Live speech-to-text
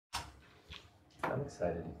I'm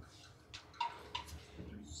excited.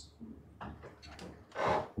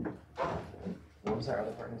 What was our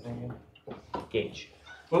other partner's name again? Gage.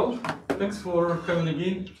 Well, thanks for coming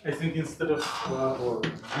again. I think instead of, or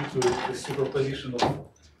due to the superposition of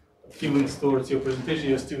feelings towards your presentation,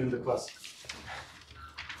 you're still in the class.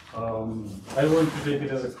 I want to take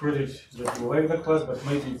it as a credit that you like the class, but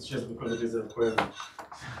maybe it's just because it is a requirement.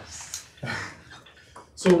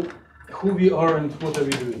 So, who we are and what are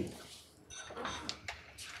we doing?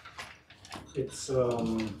 It's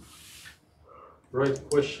right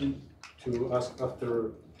question to ask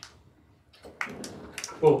after.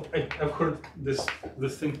 Well, I've heard this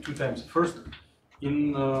thing 2 times. First,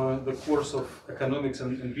 in the course of economics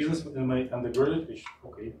and business in my undergraduate, which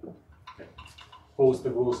holds the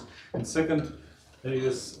goals. And second, there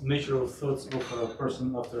is natural thoughts of a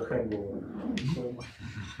person after a hangover.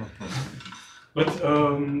 But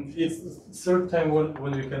it's the third time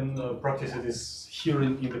when we can practice it is here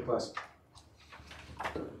in the class.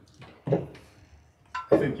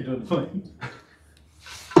 I think you don't mind.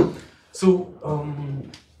 So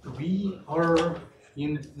we are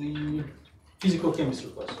in the physical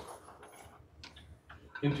chemistry class,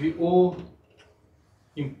 and we all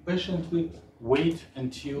impatiently wait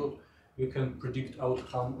until you can predict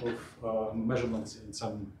outcome of measurements in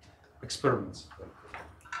some experiments, like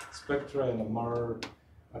spectra, NMR,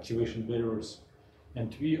 activation barriers,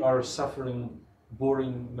 and we are suffering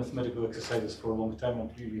boring mathematical exercises for a long time,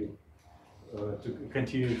 and we will to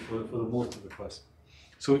continue for the most of the class.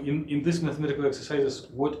 So in these mathematical exercises,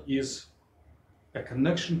 what is a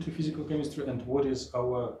connection to physical chemistry and what is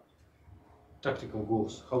our tactical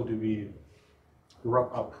goals? How do we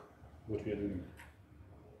wrap up what we are doing?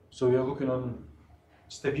 So we are looking on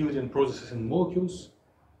stability and processes in molecules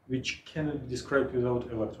which cannot be described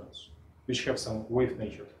without electrons, which have some wave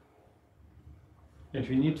nature. And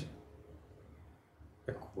we need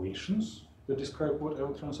equations that describe what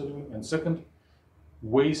electrons are doing, and second,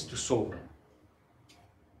 ways to solve them.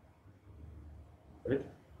 Right?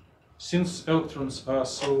 Since electrons are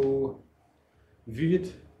so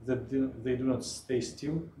vivid that they do not stay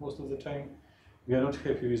still most of the time, we are not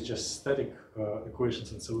happy with just static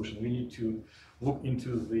equations and solutions. We need to look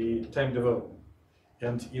into the time development.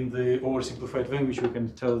 And in the oversimplified language, we can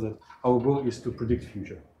tell that our goal is to predict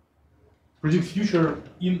future. Predict future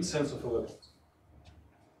in the sense of electrons.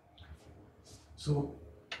 So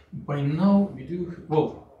by now we do,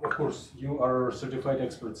 well, of course, you are certified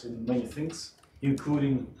experts in many things,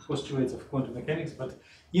 including postulates of quantum mechanics, but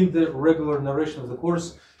in the regular narration of the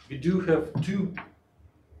course, we do have 2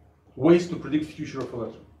 ways to predict future of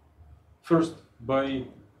electron. First, by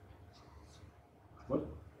what?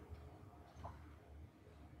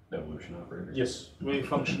 Evolution operator. Yes, wave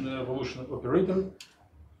function evolution operator.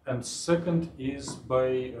 And second is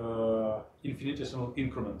by infinitesimal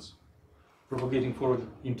increments, propagating forward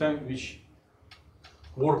in time, which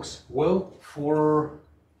works well for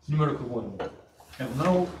numerical modeling. And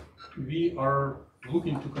now we are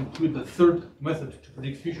looking to conclude the 3rd method to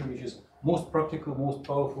predict future, which is most practical, most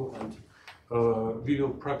powerful, and we will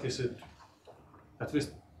practice it at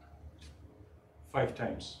least 5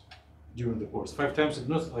 times during the course. 5 times is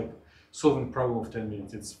not like solving problem of 10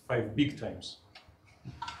 minutes, it's 5 big times.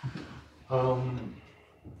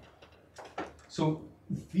 So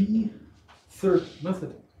the 3rd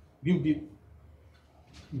method will be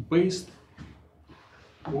based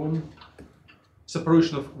on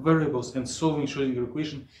separation of variables and solving Schrodinger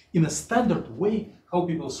equation in a standard way how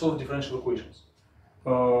people solve differential equations.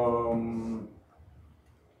 One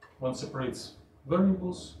separates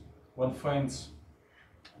variables, one finds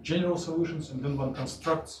general solutions, and then one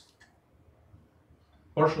constructs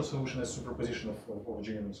partial solution as superposition of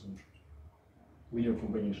general solutions, linear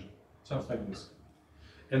combination, something like this.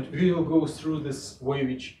 And we will go through this way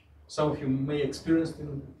which some of you may experience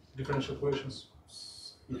in differential equations.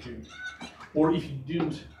 Or if you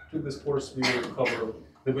didn't do this course, we will cover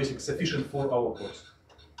the basics sufficient for our course.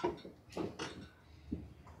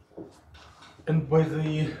 And by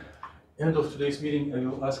the end of today's meeting, I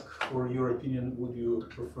will ask for your opinion. Would you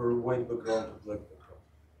prefer white background or black background?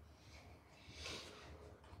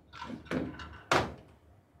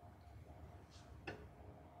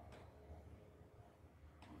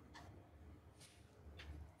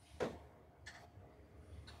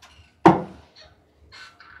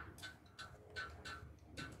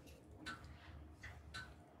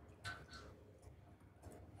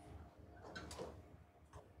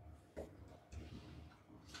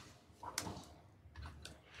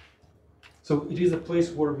 So it is a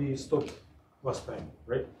place where we stopped last time,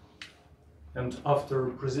 right? And after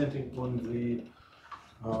presenting on the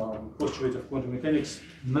postulate of quantum mechanics,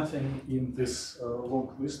 nothing in this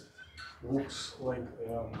long list looks like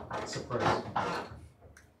a surprise.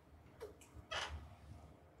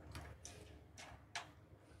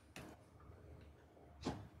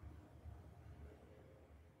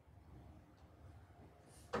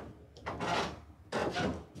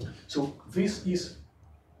 So this is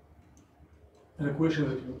an equation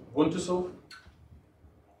that you want to solve,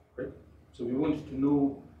 right? So we want to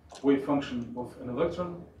know wave function of an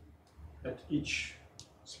electron at each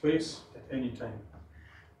space at any time.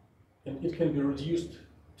 And it can be reduced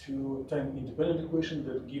to a time-independent equation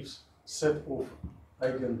that gives set of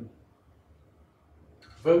eigenvalues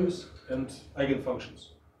and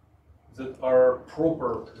eigenfunctions that are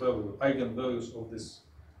proper eigenvalues of this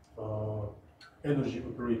energy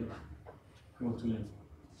operator, Hamiltonian.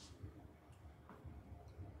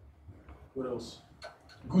 What else?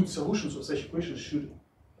 Good solutions of such equations should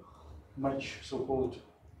match so-called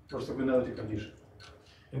orthogonality condition.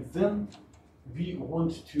 And then we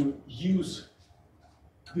want to use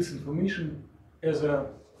this information as a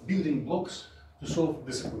building blocks to solve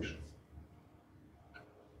this equation.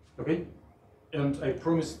 Okay? And I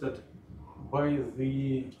promise that by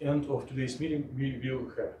the end of today's meeting, we will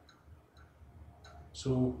have.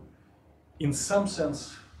 So, in some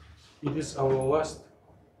sense, it is our last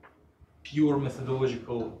pure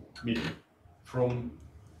methodological meeting. From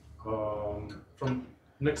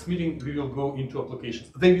next meeting, we will go into applications.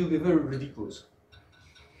 They will be very ridiculous,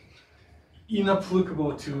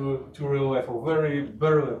 inapplicable to real life, or very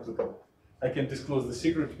barely applicable. I can disclose the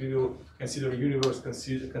secret. We will consider a universe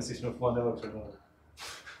consisting of one electron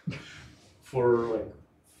for like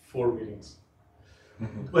 4 meetings.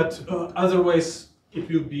 But otherwise, it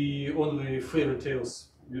will be only fairy tales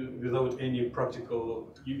without any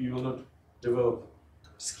practical. You will not develop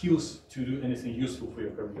skills to do anything useful for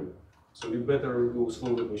your career. So you better go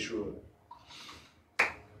slowly but surely.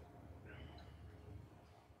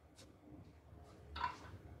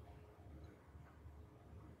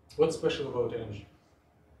 What's special about energy,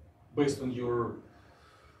 based on your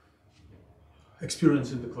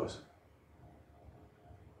experience in the class?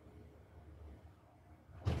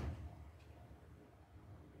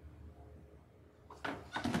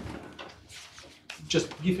 Just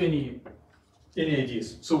give any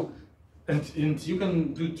ideas. So, and you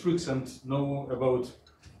can do tricks and know about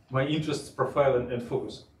my interests profile and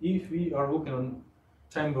focus. If we are looking on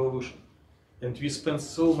time evolution, and we spend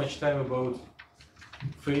so much time about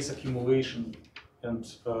phase accumulation and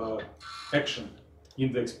action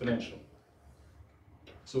in the exponential.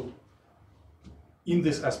 So, in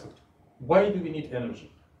this aspect, why do we need energy?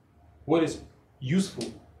 What is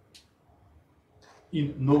useful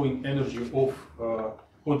in knowing energy of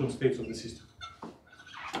quantum states of the system?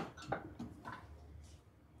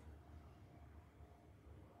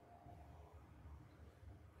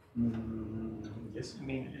 Yes. I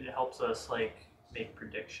mean, it helps us like make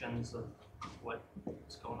predictions of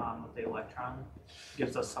what's going on with the electron.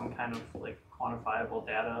 Gives us some kind of like quantifiable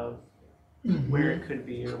data of where it could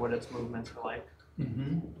be or what its movements are like.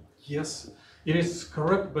 Yes, it is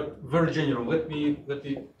correct, but very general. Let me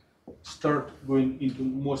start going into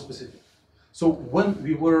more specific. So when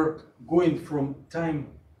we were going from time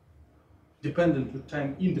dependent to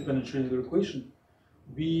time independent Schrödinger equation,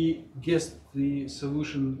 we guessed the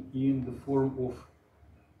solution in the form of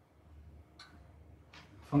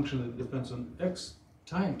function that depends on x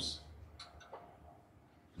times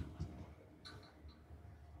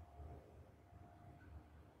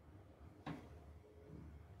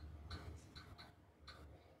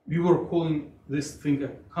we were calling this thing a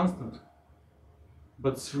constant,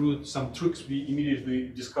 but through some tricks we immediately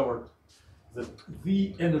discovered that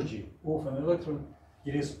the energy of an electron,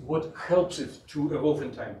 it is what helps it to evolve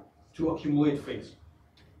in time, to accumulate phase.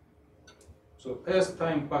 So as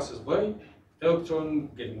time passes by, electron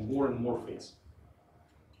getting more and more phase.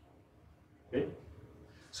 Okay?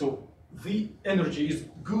 So the energy is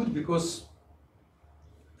good because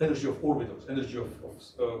energy of orbitals, energy of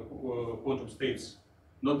quantum states,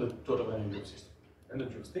 not the total energy of system.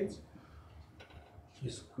 Energy of states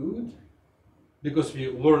is good because we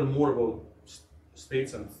learn more about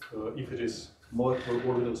states, and if it is molecular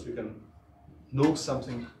orbitals, we can know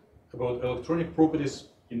something about electronic properties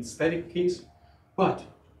in static case. But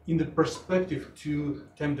in the perspective to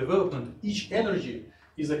time development, each energy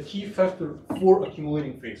is a key factor for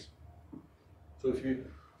accumulating phase. So if you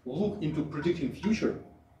look into predicting future,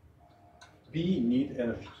 we need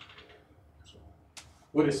energy. So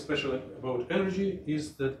what is special about energy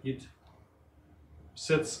is that it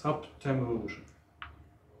sets up time evolution.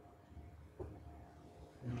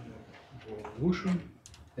 Evolution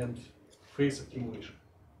and phase accumulation.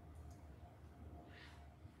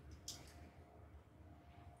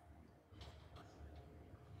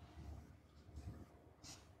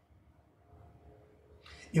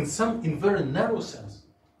 in very narrow sense,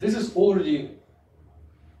 this is already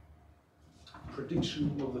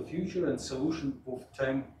prediction of the future and solution of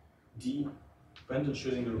time d dependent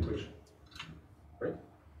Schrodinger equation, right?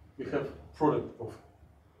 We have product of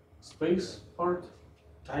space part,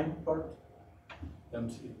 time part, and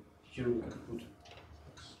here we can put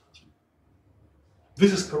x.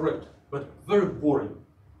 This is correct, but very boring.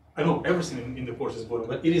 I know everything in the course is boring,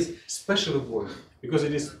 but it is especially boring because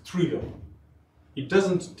it is trivial. It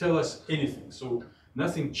doesn't tell us anything, so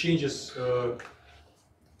nothing changes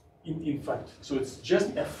in fact. So it's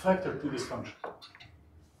just a factor to this function.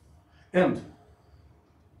 And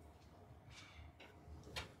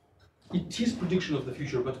it is prediction of the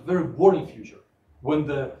future, but very boring future, when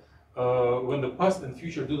the past and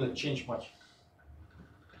future do not change much.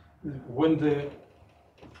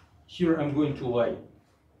 Here I'm going to lie.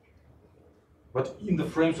 But in the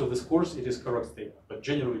frames of this course, it is correct state. But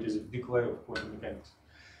generally, it is a big lie of quantum mechanics.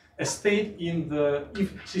 A state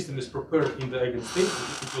if system is prepared in the eigenstate,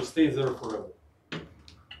 it will stay there forever.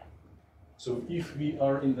 So if we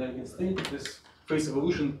are in the eigenstate, this phase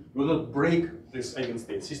evolution will not break this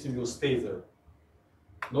eigenstate. System will stay there.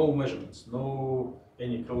 No measurements, no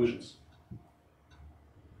any collisions.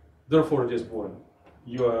 Therefore, it is boring.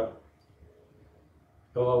 You are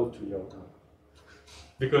allowed to yell now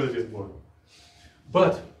because it is boring.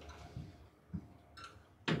 But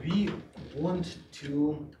we want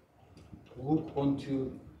to look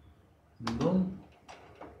onto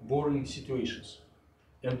non-boring situations.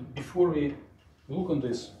 And before we look on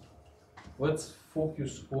this, let's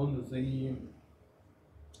focus on the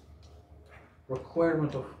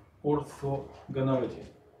requirement of orthogonality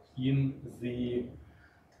in the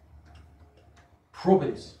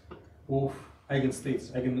properties of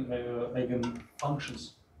eigenstates,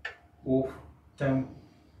 eigenfunctions of time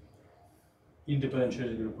independent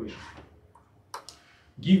Schrodinger equation.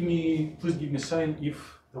 Please give me a sign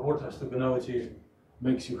if the word orthogonality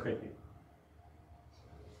makes you happy.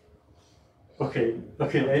 Okay,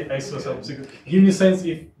 I saw something. Give me signs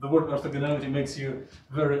if the word orthogonality makes you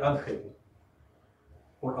very unhappy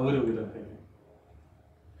or a little bit unhappy.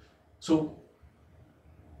 So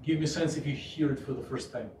give me signs if you hear it for the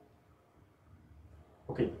first time.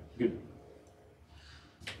 Okay, good.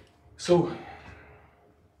 So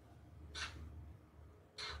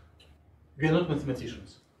we are not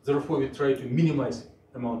mathematicians, therefore we try to minimize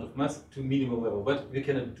amount of math to minimal level, but we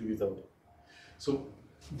cannot do without it. So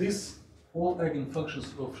all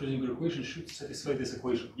eigenfunctions of Schrodinger equation should satisfy this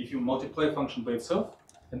equation. If you multiply function by itself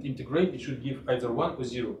and integrate, it should give either 1 or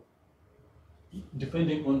 0,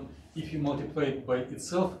 depending on if you multiply it by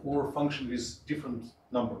itself or function with different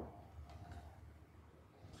number.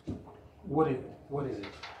 What is it?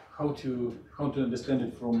 How to understand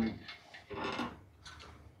it from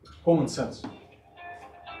common sense?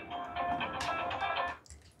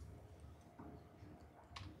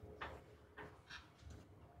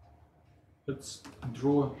 Let's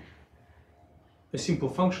draw a simple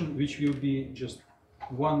function which will be just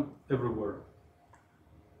 1 everywhere.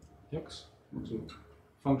 X, so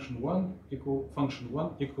function 1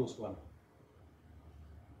 equals 1.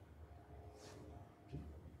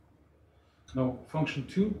 Now function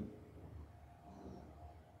 2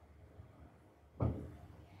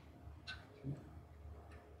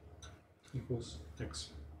 equals x.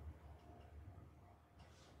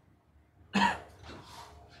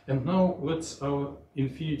 And now our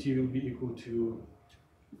infinity will be equal to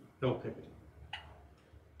L capital.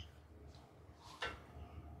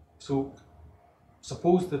 So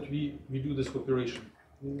suppose that we do this operation.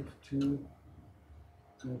 We have 2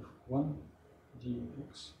 of 1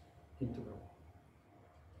 dx integral.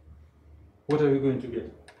 What are we going to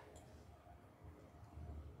get?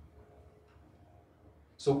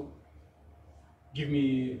 So give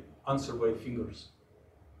me answer by fingers.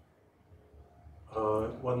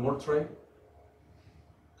 One more try.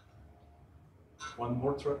 One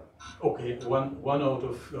more try. Okay, one out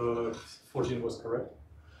of 14 was correct.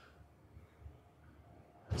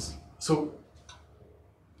 So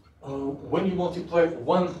when you multiply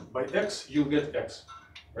 1 by x, you get x,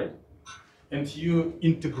 right? And you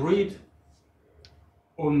integrate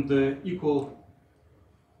on the equal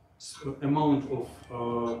amount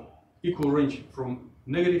of equal range from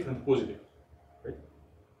negative and positive, right?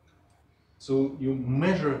 So you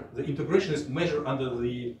measure, the integration is measured under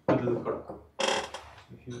the curve.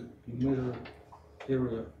 If you measure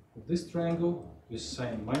area of this triangle with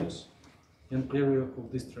sign minus and area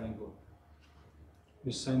of this triangle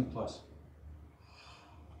with sign plus.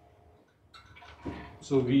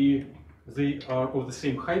 So they are of the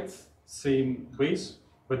same height, same base,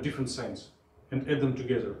 but different signs, and add them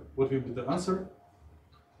together. What will be the answer?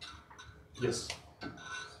 Yes.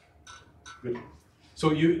 Good.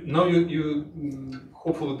 So you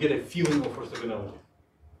hopefully get a feeling of orthogonality.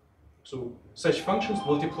 So such functions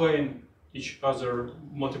multiplying each other,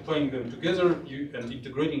 multiplying them together, and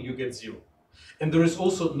integrating, you get 0. And there is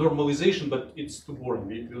also normalization, but it's too boring.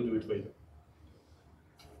 We'll do it later.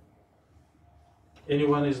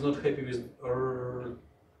 Anyone is not happy with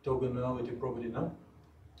orthogonality property now?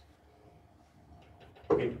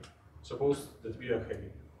 Okay, suppose that we are happy.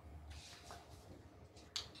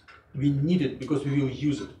 We need it because we will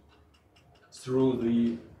use it through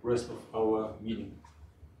the rest of our meeting.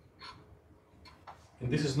 And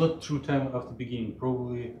this is not true time after beginning.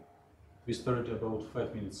 Probably we started about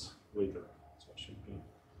 5 minutes later. So I should be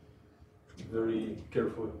very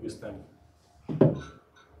careful with time.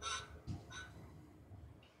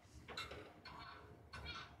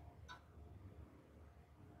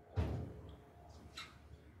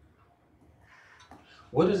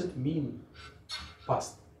 What does it mean,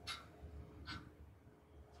 past?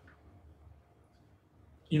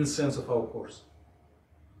 In sense of our course.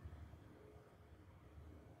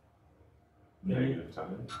 Negative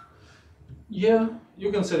time. Yeah,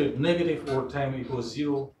 you can set it negative or time equals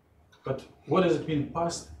 0, but what does it mean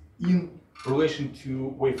past in relation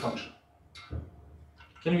to wave function?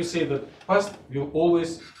 Can we say that past will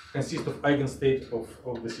always consist of eigenstate of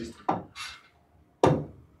the system?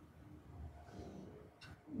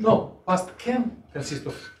 No, past can consist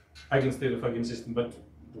of eigenstate of eigensystem, but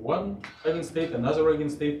one eigenstate, another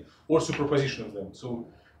eigenstate, or superposition of them. So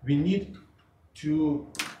we need to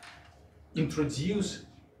introduce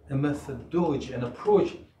a methodology, an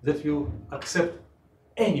approach that will accept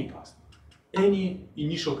any past, any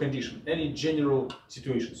initial condition, any general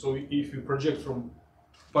situation. So if we project from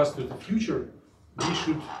past to the future,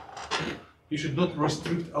 we should not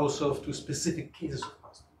restrict ourselves to specific cases of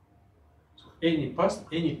past. So any past,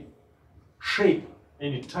 any shape,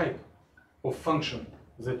 any type of function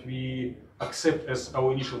that we accept as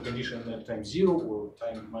our initial condition at time 0 or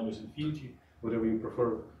time minus infinity, whatever you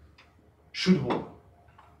prefer, should work.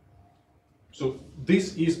 So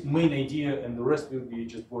this is main idea, and the rest will be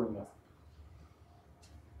just boring math.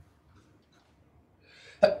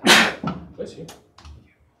 Bless you.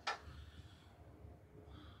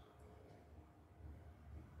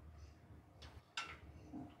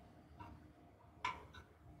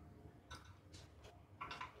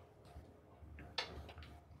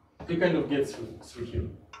 We kind of get through here.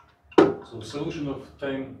 So solution of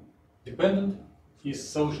time dependent is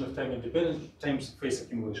solution of time independent times phase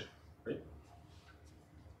accumulation, right?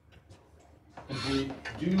 And we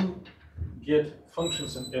do get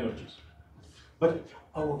functions and energies. But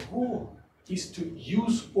our goal is to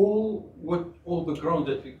use all the ground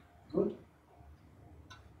that we got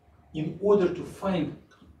in order to find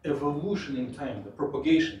evolution in time, the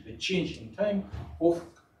propagation, the change in time of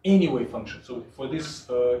any wave function. So for this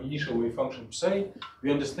initial wave function psi,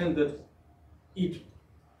 we understand that it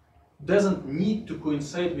doesn't need to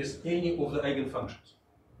coincide with any of the eigenfunctions.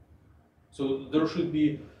 So there should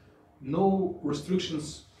be no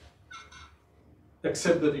restrictions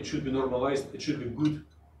except that it should be normalized, it should be good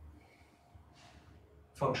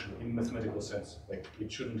function in mathematical sense. Like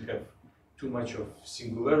it shouldn't have too much of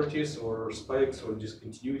singularities or spikes or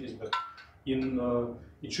discontinuities, but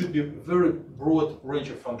it should be a very broad range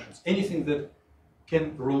of functions. Anything that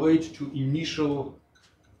can relate to initial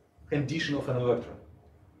condition of an electron.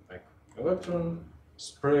 Like electron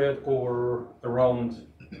spread over around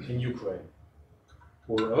a nuclei,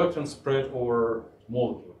 or electron spread over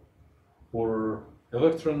molecule, or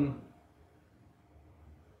electron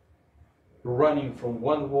running from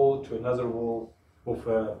one wall to another wall of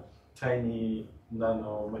a tiny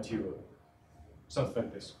nanomaterial, something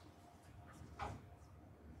like this.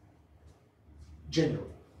 Generally.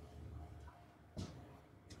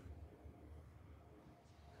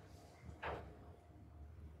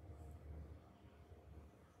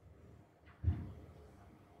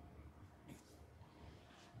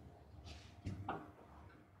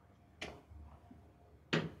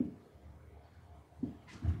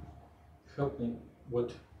 Help me,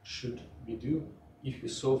 what should we do if we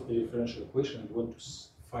solve a differential equation and want to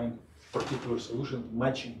find particular solution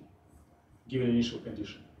matching given initial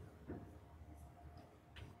condition?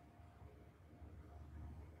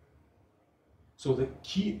 So the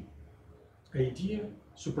key idea,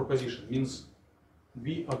 superposition, means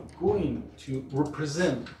we are going to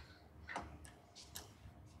represent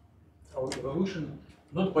our evolution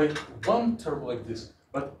not by one term like this,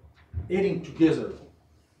 but adding together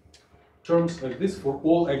terms like this for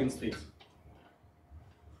all eigenstates.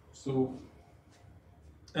 So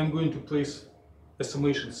I'm going to place a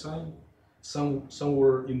summation sign,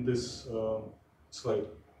 somewhere in this slide.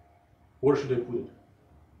 Where should I put it?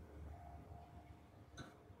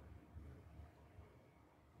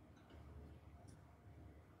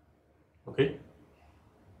 Okay.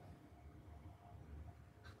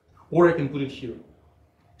 Or I can put it here.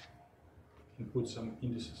 I can put some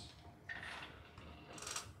indices.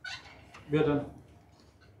 We are done.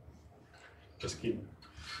 Just kidding.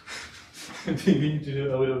 We need to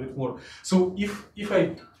do a little bit more. So if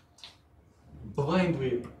I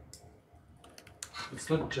blindly, it's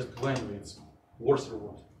not just blindly, it's worse or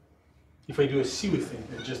worse. If I do a silly thing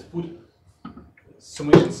and just put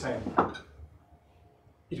summation sign,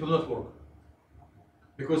 it will not work.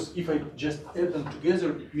 Because if I just add them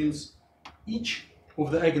together, it means each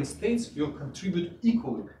of the eigenstates will contribute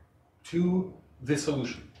equally to the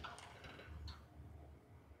solution.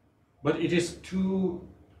 But it is too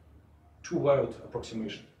wild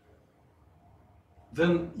approximation.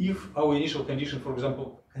 Then if our initial condition, for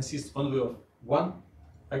example, consists only of one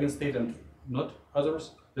eigenstate and not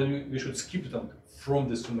others, then we should skip them from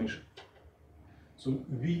the summation. So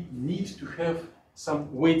we need to have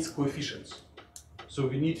some weights coefficients. So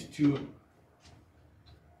we need to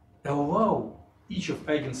allow each of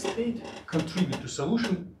eigenstate contribute to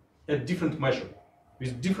solution at different measure,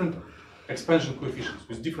 with different expansion coefficients,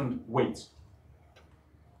 with different weights.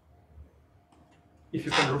 If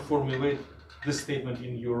you can reformulate this statement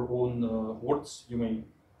in your own words, you may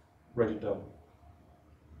write it down.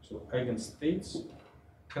 So eigenstates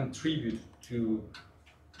contribute to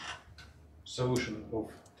solution of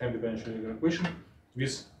time-dependent Schroedinger equation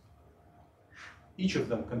with each of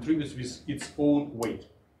them contributes with its own weight.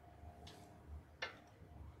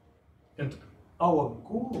 And our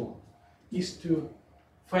goal is to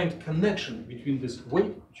find connection between this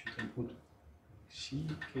weight, which we can put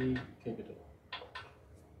CK capital.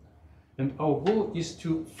 And our goal is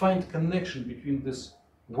to find connection between this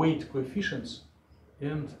weight coefficients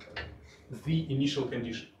and the initial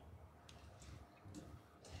condition.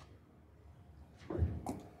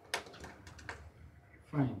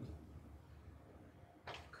 Find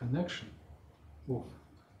connection of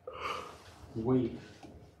weight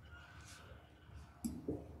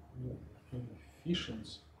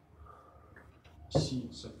coefficients C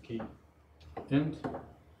sub k and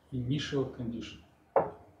initial condition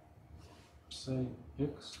psi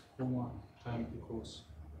x comma time equals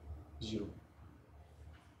 0.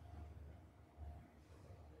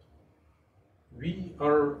 We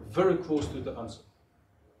are very close to the answer,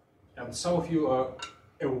 and some of you are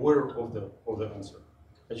aware of the answer.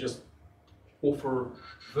 I just offer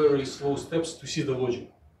very slow steps to see the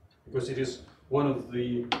logic, because it is one of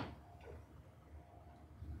the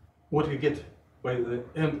what we get by the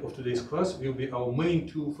end of today's class will be our main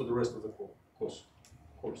tool for the rest of the course.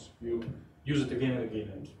 Of course, we'll use it again and again,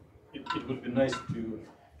 and it would be nice to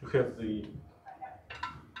have the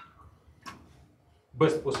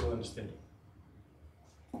best possible understanding.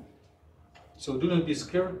 So do not be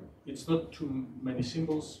scared. It's not too many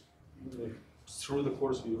symbols. Through the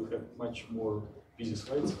course, we will have much more busy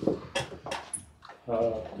slides.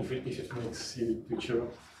 If it makes a picture.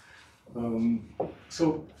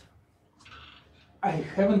 So I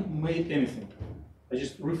haven't made anything. I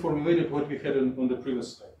just reformulated what we had on the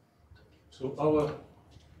previous slide. So our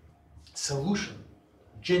solution,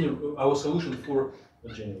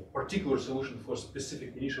 particular solution for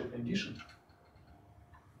specific initial condition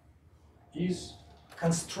is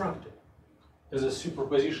constructed as a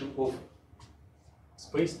superposition of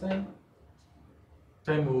space-time,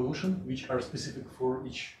 time evolution, which are specific for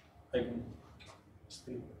each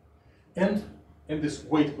eigenstate, and this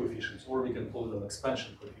weight coefficients, or we can call them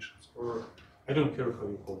expansion coefficients, or I don't care how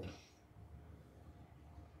you call them.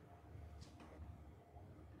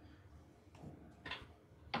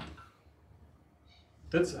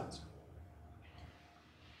 That's the answer.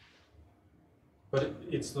 But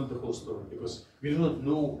it's not the whole story, because we do not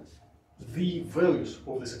know the values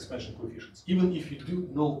of these expansion coefficients. Even if you do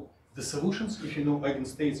know the solutions, if you know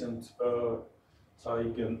eigenstates and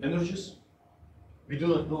eigenenergies, we do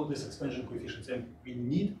not know these expansion coefficients, and we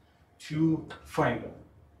need to find them.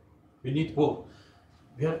 We need, well,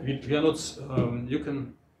 we are not, you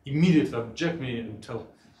can immediately object me and tell,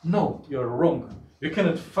 no, you are wrong. We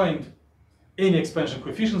cannot find any expansion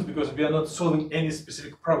coefficients because we are not solving any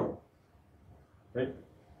specific problem. Right?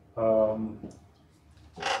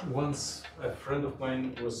 Once a friend of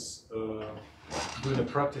mine was doing a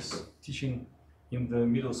practice teaching in the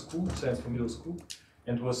middle school, science for middle school,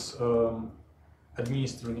 and was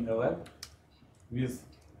administering a lab with,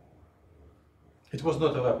 it was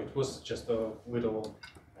not a lab, it was just a little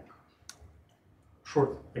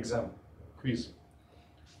short exam, quiz.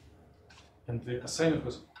 And the assignment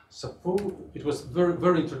was, suppose, it was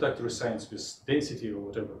very introductory science with density or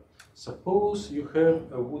whatever. Suppose you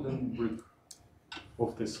have a wooden brick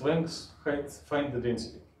of this length, height, find the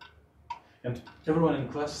density. And everyone in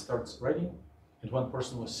class starts writing, and one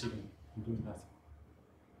person was sitting and doing nothing.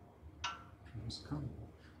 I was coming.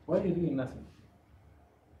 Why are you doing nothing?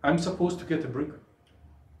 I'm supposed to get a brick.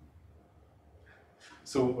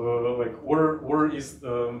 So, like, where is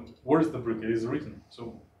the brick? It is written.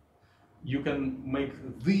 So, you can make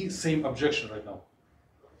the same objection right now,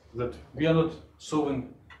 that we are not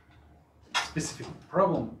solving specific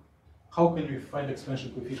problem. How can we find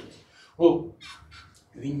expansion coefficients? Well,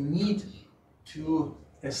 we need to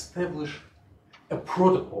establish a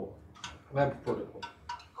protocol, lab protocol,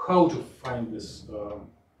 how to find this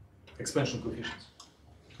expansion coefficients.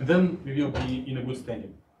 And then we will be in a good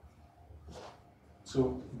standing.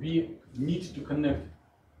 So we need to connect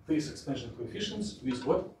these expansion coefficients with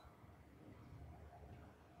what?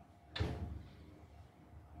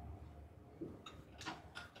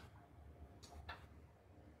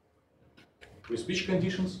 With which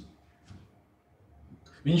conditions?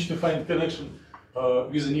 We need to find connection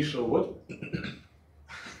with initial what?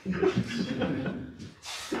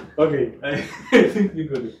 Okay, I think we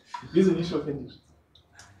got it. With initial conditions.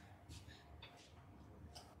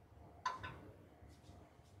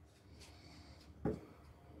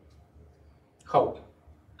 How?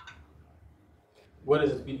 What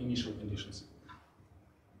does it mean, initial conditions?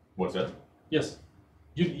 What's that? Yes.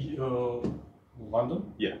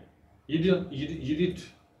 London? Yeah. You did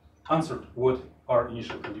answer what are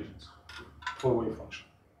initial conditions for wave function.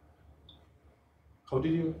 How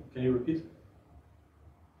did you? Can you repeat?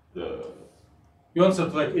 You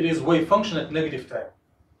answered like it is wave function at negative time.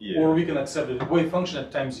 Yeah. Or we can accept it wave function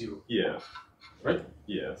at time 0. Yeah. Right?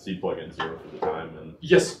 Yeah. So you plug in 0 for the time and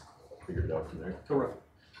Yes. figure it out from there. Correct.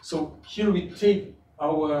 So here we take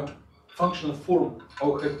our functional form,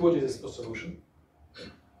 our hypothesis of solution,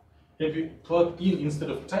 and we plug in, instead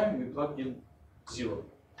of time, we plug in 0.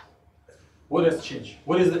 What has changed?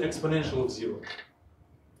 What is the exponential of 0?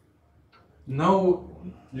 Now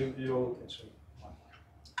you'll catch it.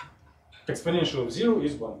 Exponential of 0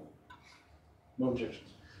 is 1. No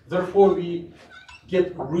objections. Therefore, we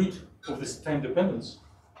get rid of this time dependence,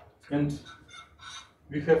 and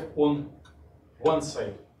we have on one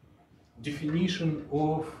side definition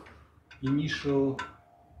of initial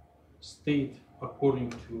state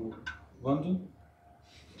according to London.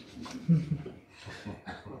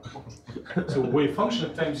 So wave function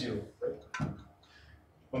at time 0, right?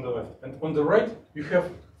 On the left. And on the right, you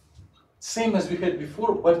have same as we had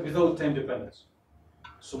before, but without time dependence.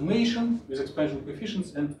 Summation with expansion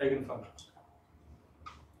coefficients and eigenfunctions.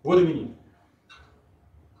 What do we need?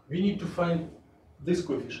 We need to find these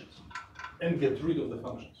coefficients and get rid of the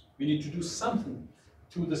functions. We need to do something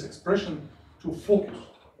to this expression to focus,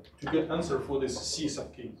 to get answer for this C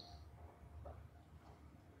sub k.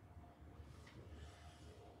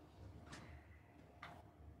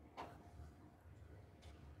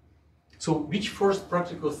 So which first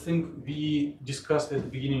practical thing we discussed at the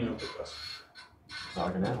beginning of the class?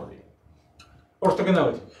 Orthogonality.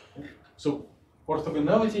 Orthogonality. So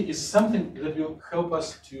orthogonality is something that will help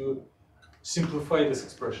us to simplify this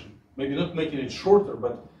expression. Maybe not making it shorter,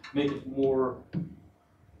 but make it more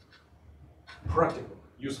practical,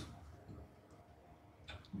 useful.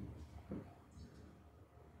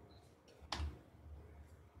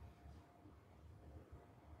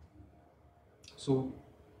 So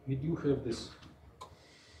we do have this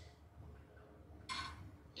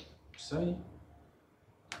psi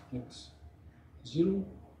x0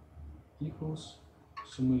 equals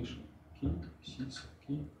summation k c sub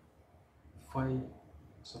k phi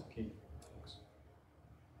sub k x.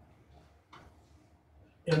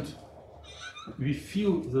 And we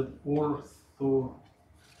feel that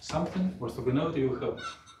orthogonality will help.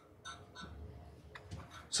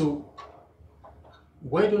 So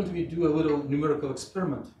why don't we do a little numerical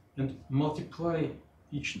experiment and multiply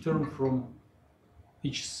each term from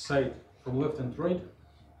each side, from left and right,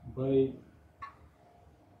 by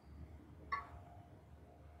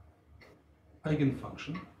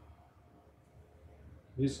eigenfunction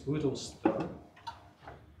with little star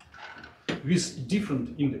with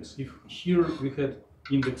different index. If here we had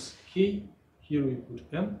index k, here we put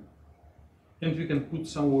n, and we can put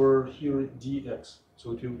somewhere here dx,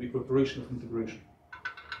 so it will be operation of integration.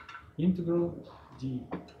 Integral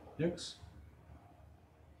dx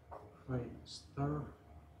phi star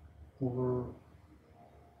over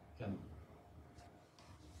n.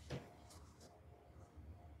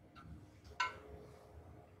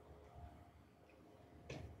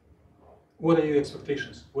 What are your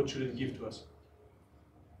expectations? What should it give to us?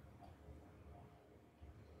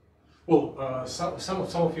 Well, some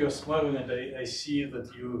of you are smiling, and I see that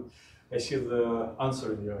I see the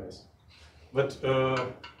answer in your eyes. But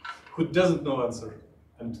who doesn't know answer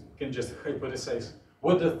and can just hypothesize?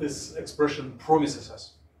 What does this expression promises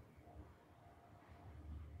us?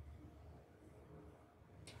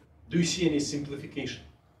 Do you see any simplification?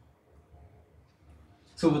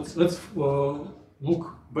 So let's look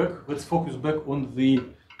back. Let's focus back on the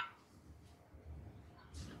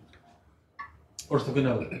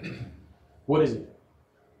orthogonality. What is it?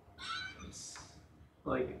 It's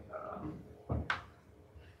like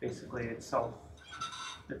basically it's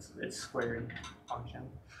squared function.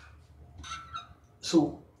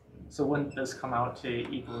 So wouldn't this come out to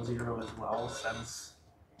equal 0 as well, since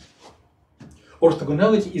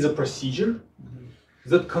orthogonality is a procedure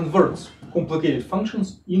that converts complicated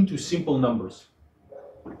functions into simple numbers.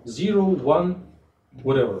 0, 1,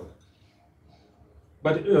 whatever.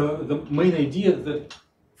 But the main idea that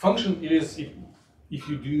function is if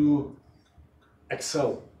you do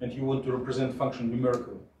Excel and you want to represent function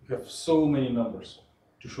numerically, you have so many numbers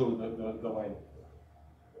to show the line.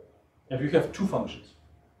 And you have two functions.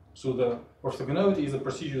 So the orthogonality is a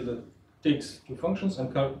procedure that takes two functions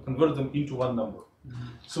and converts them into one number.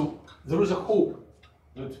 So there is a hope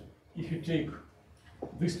that if you take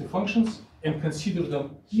these two functions and consider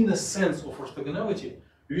them in a sense of orthogonality,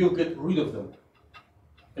 you will get rid of them.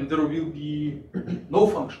 And there will be no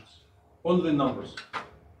functions, only numbers.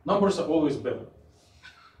 Numbers are always better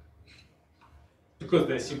because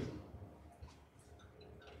they're simple.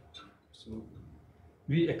 So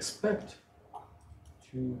we expect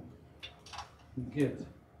to get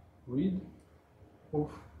rid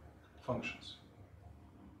of functions.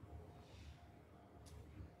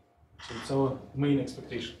 So it's our main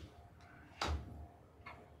expectation.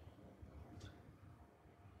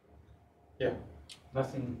 Yeah,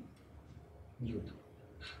 nothing new.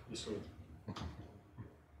 You saw it.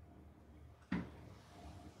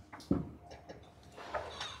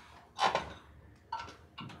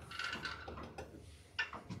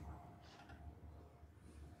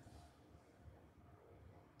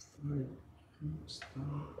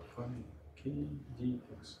 K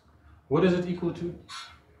dx. What is it equal to,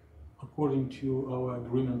 according to our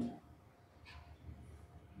agreement?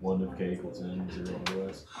 1 if k equals n, 0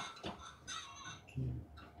 otherwise. K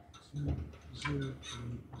 0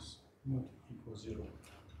 is not equal 0.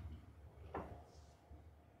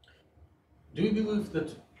 Do you believe that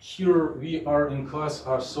here we are in class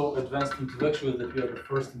are so advanced intellectually that we are the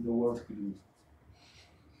first in the world who do it?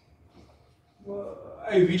 Well,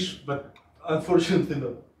 I wish, but unfortunately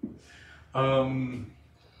not.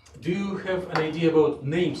 Do you have an idea about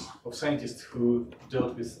names of scientists who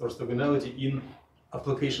dealt with orthogonality in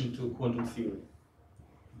application to quantum theory?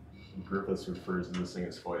 Griffiths refers to this thing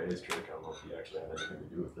as Fourier's trick. I don't know if he actually had anything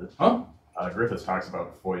to do with it. Huh? Griffiths talks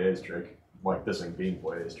about Fourier's trick, like this thing being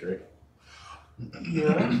Fourier's trick.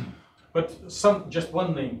 Yeah, but just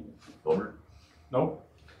one name. Hilbert? No?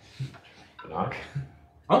 Banach?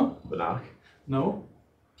 Huh? Banach? No?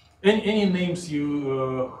 Any names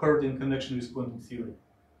you heard in connection with quantum theory?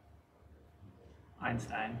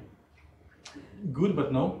 Einstein? Good,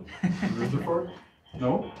 but no. Rutherford?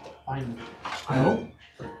 No? Fine. No?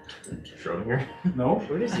 Schrodinger? No?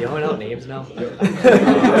 We're just yelling out names now.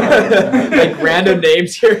 Like random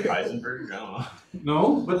names here. Heisenberg? I don't know.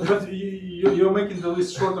 No, but you're making the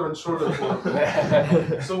list shorter and shorter.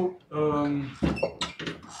 So,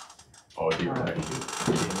 Oh, Dirac.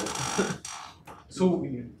 so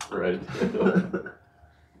Right.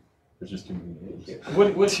 There's just too many names.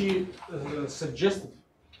 what he suggested,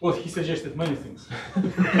 well, he suggested many things.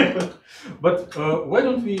 But why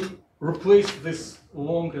don't we replace this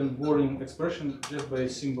long and boring expression just by a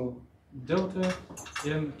symbol delta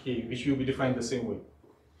and k, which will be defined the same way.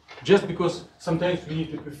 Just because sometimes we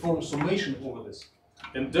need to perform summation over this,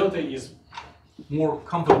 and delta is more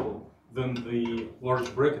comfortable than the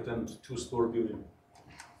large bracket and two-store building.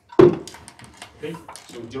 Okay,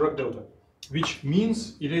 so Dirac delta, which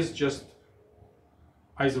means it is just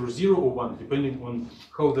either 0 or 1, depending on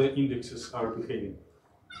how the indexes are behaving.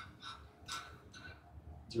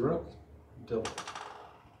 Dirac delta.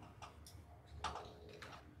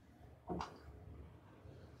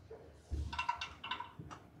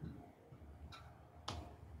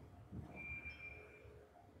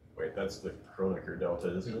 Wait, that's the Schroedinger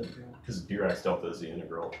delta, isn't it? Because Dirac's delta is the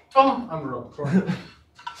integral. Oh, I'm wrong.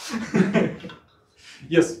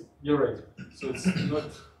 Yes, you're right. So it's not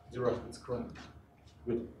Dirac, it's Kronecker.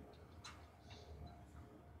 Good.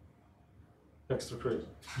 Extra credit.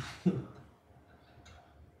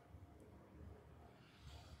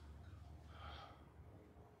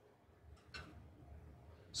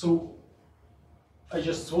 So I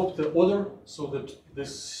just swapped the order so that the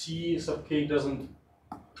C sub k doesn't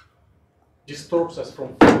disturb us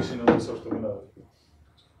from focusing on this orthogonality.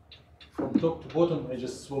 From top to bottom, I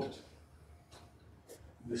just swapped.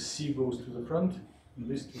 The C goes to the front, and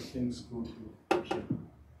these two things go to here.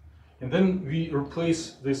 And then we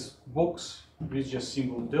replace this box with just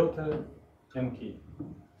symbol delta and k.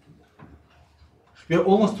 We are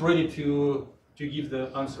almost ready to give the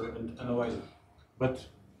answer and analyze it. But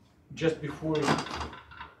just before,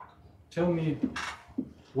 tell me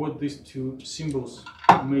what these two symbols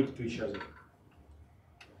make to each other,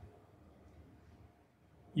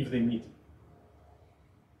 if they meet.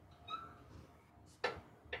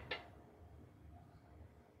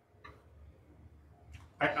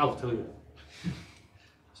 I'll tell you.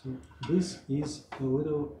 So this is a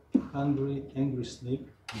little hungry, angry snake.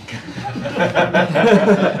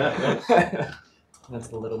 That's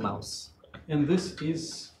the little mouse. And this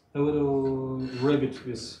is a little rabbit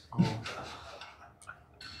with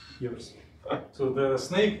ears. So the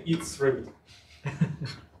snake eats rabbit.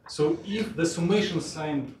 So if the summation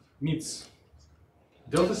sign meets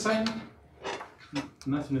delta sign,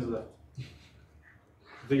 nothing is left.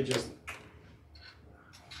 They just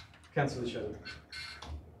cancel each other.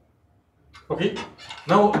 Okay,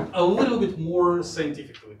 now a little bit more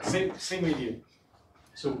scientifically, same idea.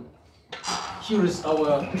 So here is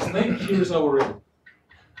our snake, here is our rabbit.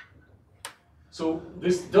 So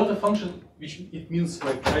this delta function, which it means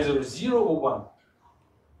like either 0 or 1.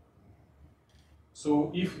 So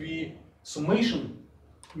if we summation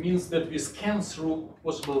means that we scan through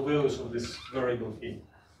possible values of this variable k.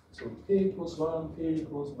 So k equals 1, k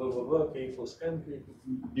equals blah blah blah, k equals n, k equals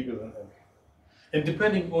bigger than n. And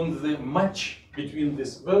depending on the match between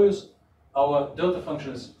these values, our delta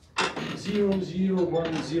function is 0, 0,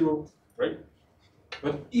 1, 0, right?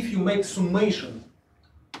 But if you make summation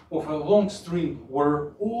of a long string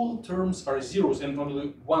where all terms are zeros and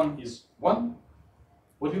only one is 1,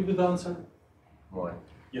 what will be the answer? 1.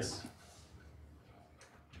 Yes.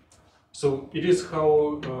 So it is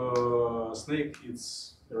how snake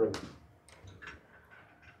eats a rabbit.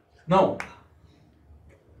 Now,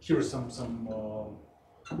 here is some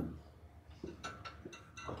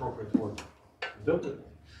appropriate word. Delta.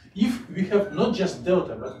 If we have not just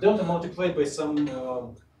delta, but delta multiplied by some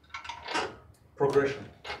progression,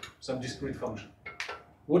 some discrete function,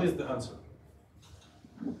 what is the answer?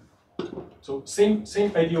 So same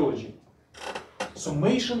ideology.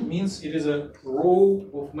 Summation means it is a row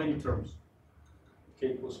of many terms.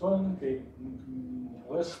 K equals 1, k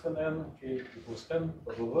less than n, k equals 10,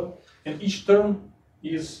 blah, blah, blah. And each term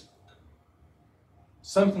is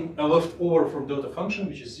something left over from delta function,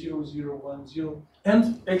 which is 0, 0, 1, 0,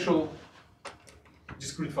 and actual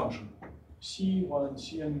discrete function. C1,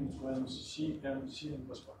 Cn, Cn, Cn, Cn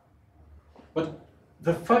plus 1. But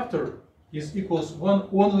the factor is equals 1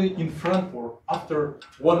 only in front or after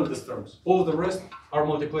one of these terms. All the rest are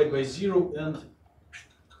multiplied by 0 and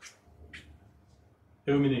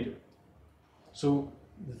eliminated. So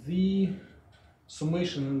the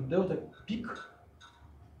summation in delta pick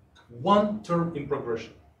one term in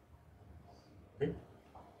progression. Okay.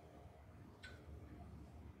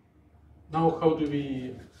 Now, how do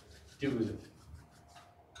we deal with it?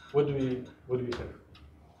 What do we have?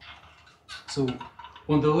 So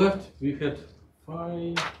on the left we had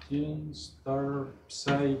phi 10 star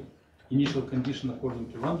psi initial condition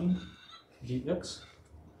according to random dx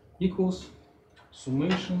equals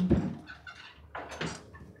summation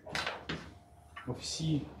of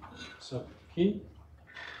c sub k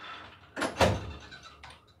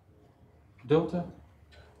delta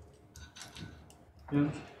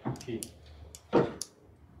and k.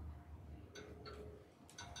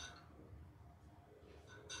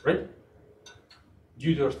 Right?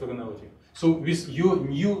 Due to orthogonality. So with your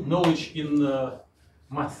new knowledge in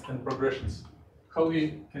math and progressions, how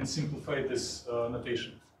we can simplify this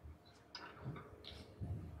notation?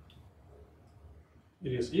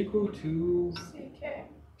 It is equal to CK.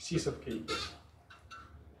 c sub k.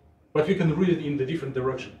 But we can read it in the different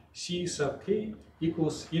direction. C sub k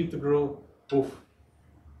equals integral of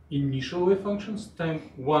initial wave functions times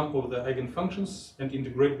one of the eigenfunctions and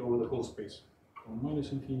integrate over the whole space from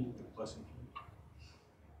minus infinity to plus infinity.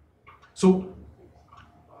 So,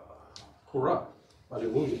 hurrah,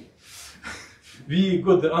 hallelujah. We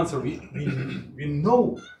got the answer. We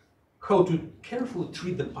know how to carefully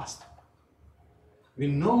treat the past. We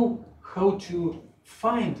know how to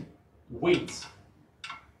find weights.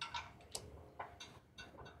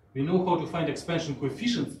 We know how to find expansion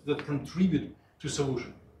coefficients that contribute to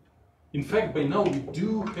solution. In fact, by now we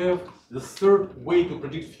do have the third way to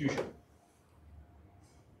predict future.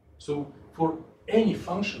 So for any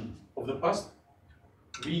function of the past,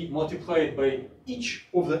 we multiply it by each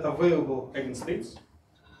of the available eigenstates,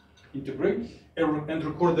 integrate, and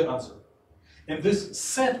record the answer. And this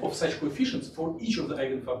set of such coefficients for each of the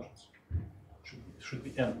eigenfunctions should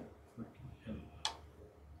be n,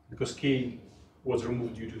 because k was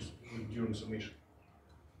removed during summation.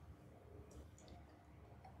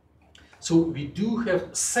 So we do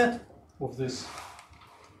have a set of this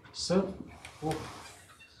set of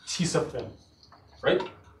t sub n, right?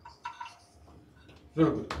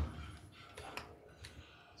 Very good.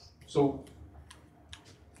 So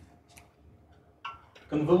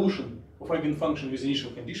convolution of eigenfunction with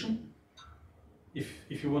initial condition.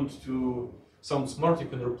 If you want to sound smart, you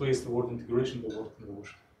can replace the word integration by the word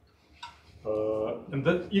convolution. And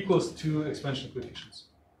that equals to expansion coefficients.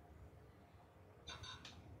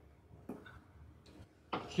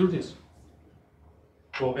 Here it is.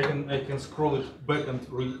 Well, I can scroll it back and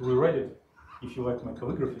rewrite it if you like my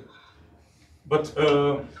calligraphy. But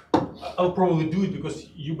I'll probably do it because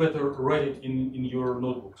you better write it in your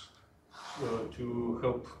notebooks to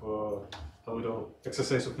help a little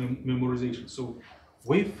exercise of memorization. So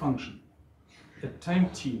wave function at time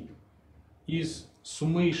t is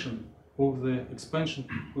summation of the expansion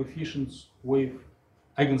coefficients wave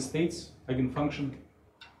eigenstates, eigenfunction,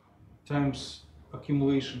 times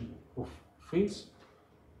accumulation of phase,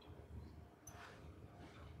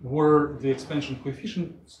 where the expansion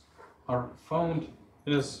coefficients are found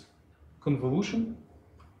as convolution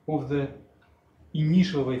of the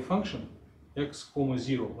initial wave function x comma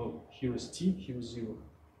 0. Oh, here is t, here is 0,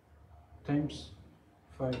 times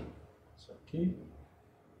phi sub k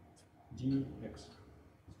dx.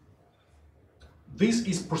 This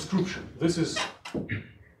is prescription. This is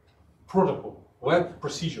protocol, lab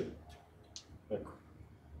procedure, like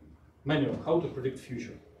manual, how to predict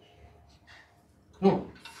future.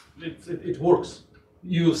 No, it works.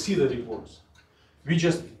 You will see that it works. We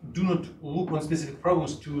just do not look on specific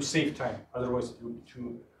problems to save time. Otherwise, it would be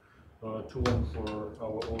too long for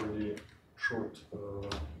our already short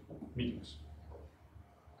meetings.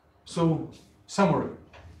 So, summary.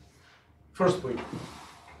 First way,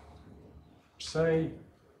 psi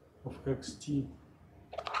of xt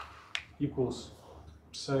equals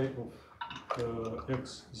psi of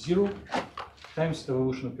x0 times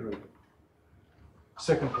evolution operator.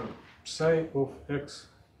 Second way, psi of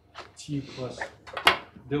xt plus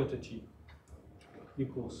delta t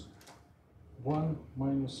equals 1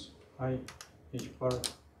 minus I h bar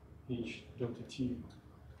h delta t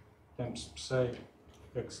times psi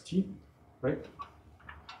xt, right?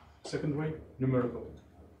 Second way, numerical.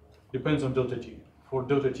 Depends on delta t. For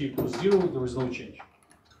delta t equals 0, there is no change.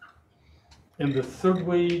 And the third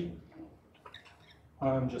way,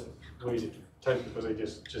 I'm just lazy to type because I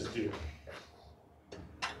just did it.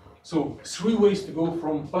 So 3 ways to go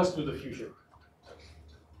from past to the future.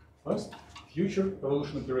 Past, future,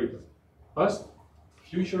 evolution operator. Past,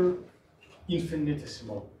 future,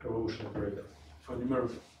 infinitesimal evolution operator for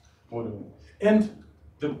numerical modeling. And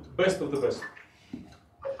the best of the best,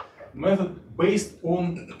 method based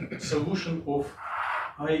on solution of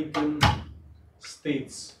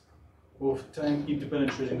eigenstates of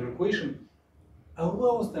time-independent Schrodinger equation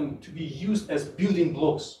allows them to be used as building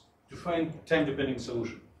blocks to find time-dependent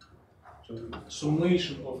solution. So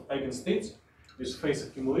summation of eigenstates with phase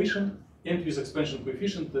accumulation and with expansion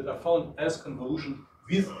coefficient that are found as convolution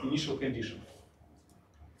with initial condition.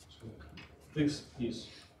 So this is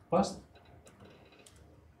past,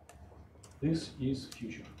 this is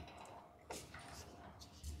future.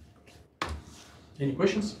 Any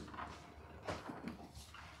questions?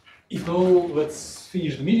 If no, let's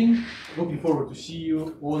finish the meeting. Looking forward to see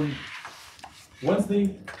you on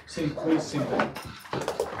Wednesday, same place, same time.